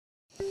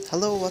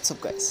Hello, what's up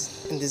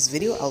guys? In this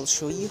video I'll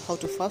show you how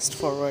to fast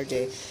forward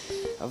a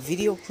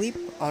video clip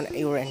on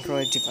your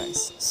Android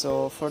device.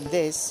 So for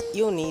this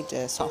you need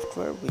a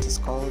software which is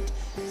called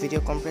Video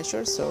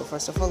Compressor. So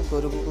first of all, go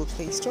to Google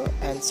Play Store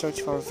and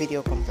search for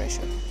Video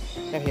Compressor.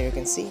 Now here you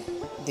can see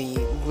the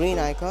green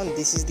icon.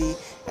 This is the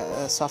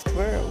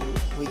software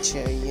which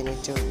you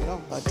need to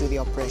do the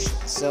operation.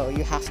 So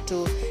you have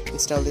to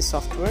install this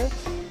software.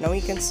 Now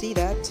you can see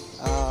that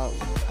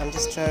I'm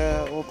just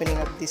opening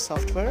up this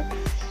software,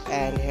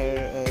 and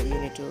here you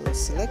need to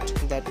select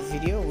that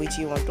video which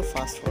you want to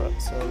fast forward.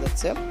 So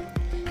let's say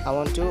I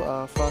want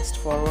to fast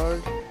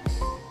forward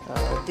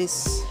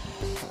this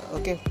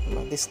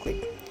this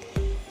clip.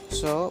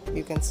 So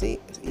you can see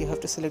you have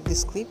to select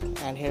this clip,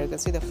 and here you can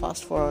see the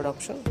fast forward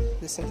option.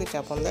 Just simply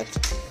tap on that.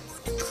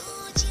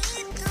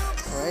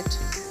 Alright,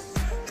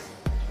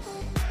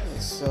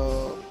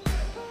 so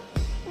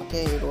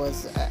okay, it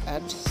was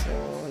add, so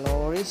no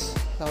worries.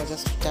 Now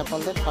just tap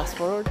on that fast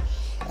forward,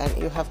 and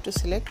you have to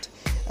select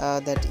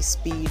that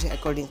speed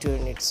according to your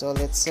need. So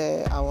let's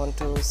say I want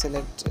to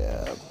select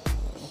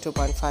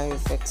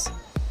 2.5x,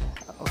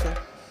 okay,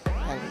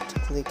 and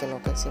click on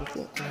OK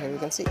simply, and here you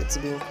can see it's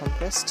being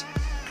compressed.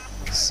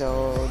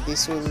 So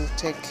this will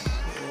take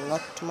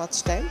not too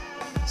much time,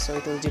 so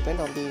it will depend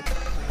on the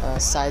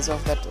size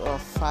of that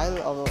file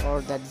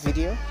or that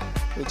video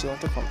which you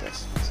want to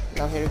compress.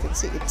 Now here you can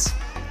see it's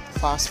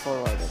fast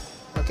forwarded.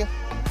 Okay,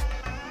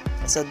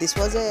 so this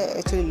was a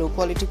actually low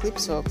quality clip,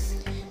 so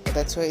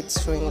that's why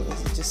it's showing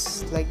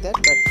just like that,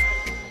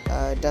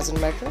 but it doesn't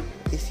matter.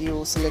 If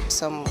you select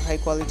some high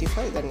quality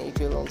file, then it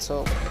will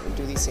also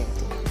do the same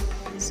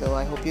thing. So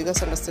I hope you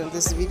guys understand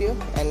this video,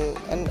 and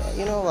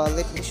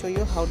let me show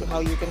you how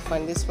you can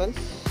find this file.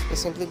 You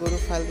simply go to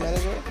File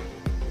Manager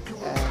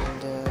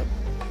and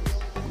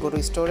go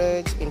to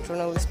Storage,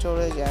 Internal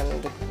Storage,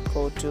 and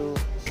go to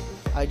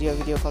Idea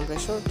Video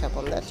Compressor. Tap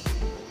on that,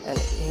 and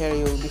here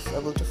you will be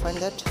able to find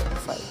that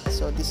file.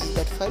 So this is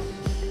that file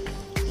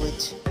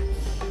which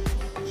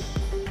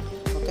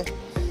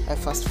I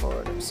fast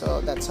forwarded.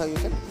 So that's how you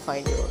can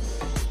find your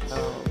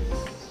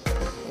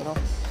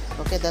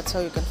that's how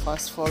you can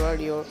fast forward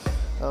your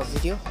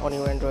video on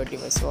your Android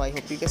device. So I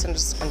hope you guys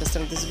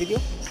understand this video.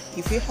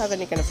 If you have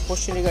any kind of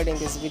question regarding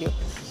this video,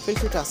 feel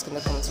free to ask in the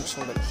comment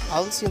section below.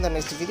 I will see you in the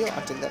next video.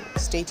 Until then,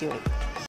 stay tuned.